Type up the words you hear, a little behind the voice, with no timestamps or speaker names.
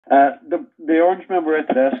The Orangemen were out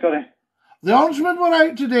today, Scotty. The Orangemen were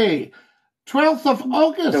out today, 12th of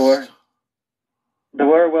August. They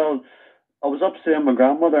were, well, I was up seeing my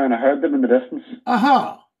grandmother and I heard them in the distance.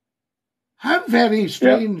 How very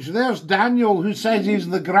strange. Yep. There's Daniel who says he's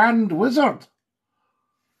the Grand Wizard.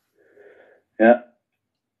 Yeah.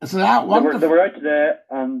 Isn't that wonderful? They were out today,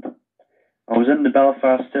 and I was in the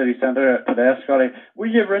Belfast city centre today, Scotty. Were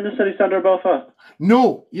you ever in the city centre of Belfast?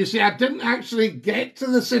 No. You see, I didn't actually get to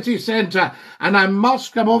the city centre, and I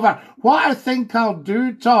must come over. What I think I'll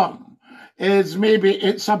do, Tom, is maybe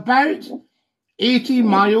it's about 80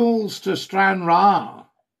 miles to Stranraer.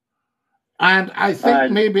 And I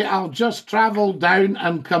think maybe I'll just travel down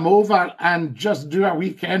and come over and just do a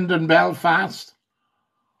weekend in Belfast.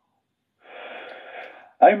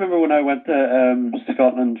 I remember when I went to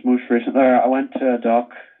Scotland most recently. I went to a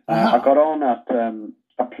dock. I got on at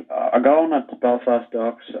Belfast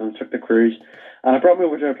docks and took the cruise, and it brought me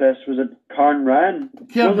over to a place. Was it Cairnryan?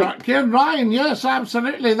 Cairnryan, yes,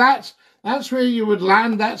 absolutely. That's where you would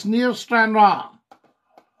land. That's near Stranraer.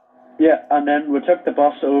 Yeah, and then we took the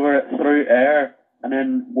bus over through Ayr, and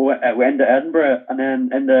then we went to Edinburgh, and then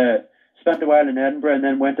spent a while in Edinburgh, and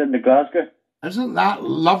then went into Glasgow. Isn't that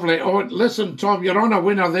lovely? Oh, listen, Tom, you're on a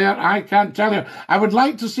winner there. I can't tell you. I would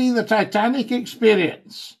like to see the Titanic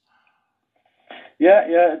experience. Yeah,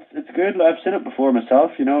 it's good. I've seen it before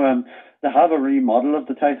myself. You know, they have a remodel of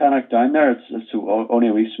the Titanic down there. It's only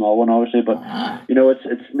a wee small one, obviously, but you know,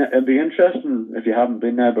 it'd be interesting if you haven't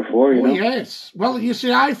been there before. You know. Yes. Well, you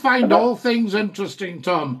see, I find all things interesting,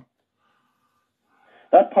 Tom.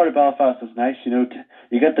 That part of Belfast is nice. You know,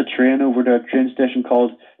 you get the train over to a train station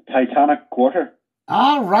called Titanic Quarter.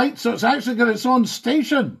 Ah, right. So it's actually got its own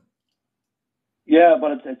station. Yeah,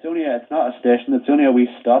 but it's not a station. It's only a wee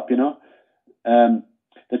stop. You know,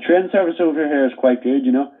 the train service over here is quite good.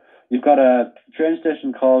 You know, you've got a train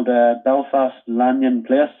station called Belfast Lanyon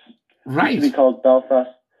Place. Right. Used to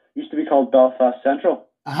be called Belfast Central.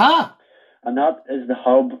 Aha. And that is the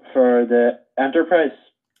hub for the Enterprise,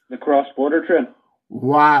 the cross-border train.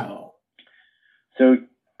 Wow. So,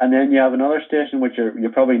 and then you have another station which you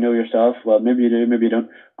probably know yourself. Well, maybe you do, maybe you don't.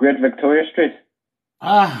 Great Victoria Street.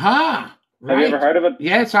 Aha. Right. Have you ever heard of it?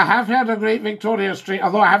 Yes, I have heard of Great Victoria Street,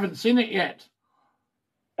 although I haven't seen it yet.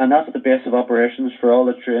 And that's the base of operations for all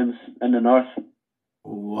the trains in the north.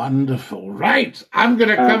 Wonderful. Right. I'm going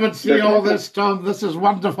to come and see all this, Tom. This is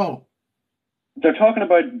wonderful. They're talking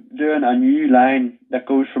about doing a new line that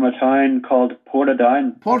goes from a town called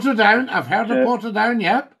Portadown. Portadown. I've heard of Portadown,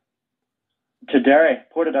 yep. To Derry.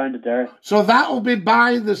 Portadown to Derry. So that will be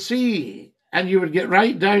by the sea, and you would get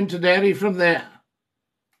right down to Derry from there.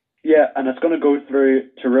 Yeah, and it's going to go through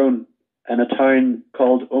Tyrone in a town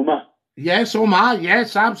called OMAGH. Yes, OMAGH,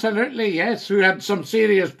 yes, absolutely, yes, who had some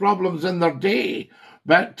serious problems in their day.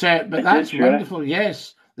 But that's wonderful,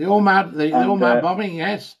 yes. The OMAGH bombing,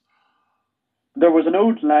 yes. There was an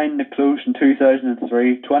old line that closed in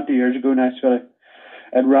 2003, 20 years ago now, Scotty.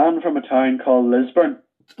 It ran from a town called Lisburn.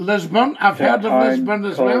 Lisburn, I've heard of Lisburn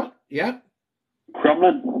as well. Yeah.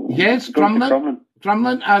 Crumlin. Yes, Crumlin.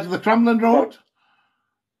 Crumlin, as the Crumlin Road.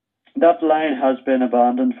 That line has been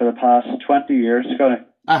abandoned for the past 20 years, Scotty.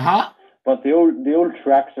 Uh-huh. But the old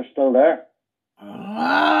tracks are still there.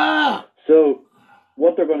 Ah. So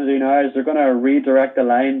what they're going to do now is they're going to redirect the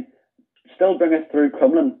line, still bring it through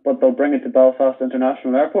Crumlin, but they'll bring it to Belfast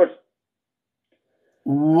International Airport.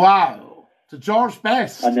 Wow. To George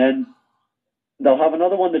Best. And then they'll have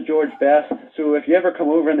another one to George Best. So if you ever come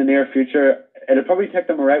over in the near future, it'll probably take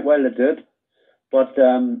them a right while to do it. But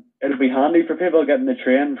it'll be handy for people getting the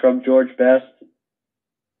train from George Best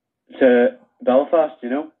to Belfast, you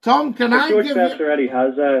know. Tom, George Best already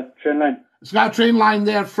has a train line. It's got a train line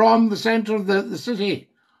there from the centre of the city.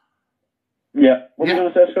 Yeah. What were you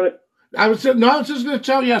going to say, Scotty? I was just going to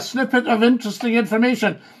tell you a snippet of interesting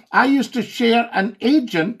information. I used to share an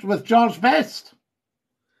agent with George Best.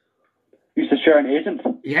 You used to share an agent?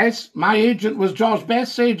 Yes, my agent was George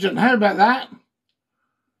Best's agent. How about that?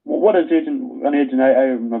 What is an agent?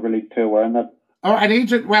 I'm not really too aware of that. Oh, an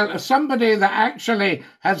agent, well, somebody that actually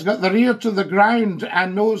has got the ear to the ground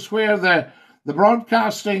and knows where the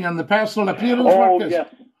broadcasting and the personal appearance work is. Yes.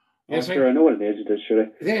 Yes, sure, I know what an agent is, surely.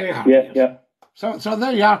 There you are. Yes, yeah. So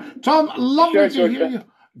there you are. Tom, lovely to hear you.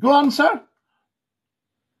 Go on, sir.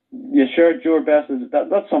 Yeah, sure, George Best,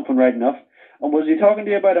 that's something right enough. And was he talking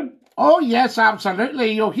to you about him? Oh, yes,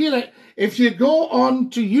 absolutely. You'll hear it. If you go on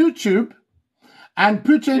to YouTube and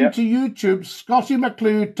put into YouTube, Scotty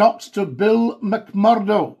McClue talks to Bill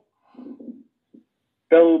McMurdo.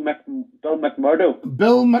 Bill McMurdo?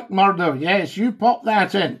 Bill McMurdo, yes, you pop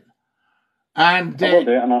that in. And I will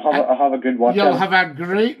do, and I'll have a good watch. You'll have a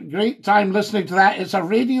great time listening to that. It's a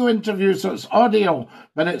radio interview, so it's audio,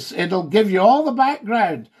 but it'll give you all the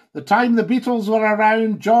background. The time the Beatles were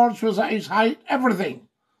around, George was at his height, everything.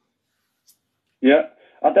 Yeah,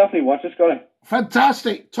 I'll definitely watch it, Scotty.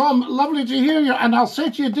 Fantastic. Tom, lovely to hear you, and I'll say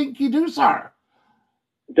to you, dinky do, sir.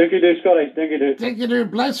 Dinky do, Scotty, dinky do. Dinky do,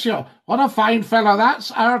 bless you. What a fine fellow.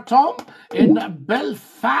 That's our Tom in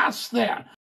Belfast there.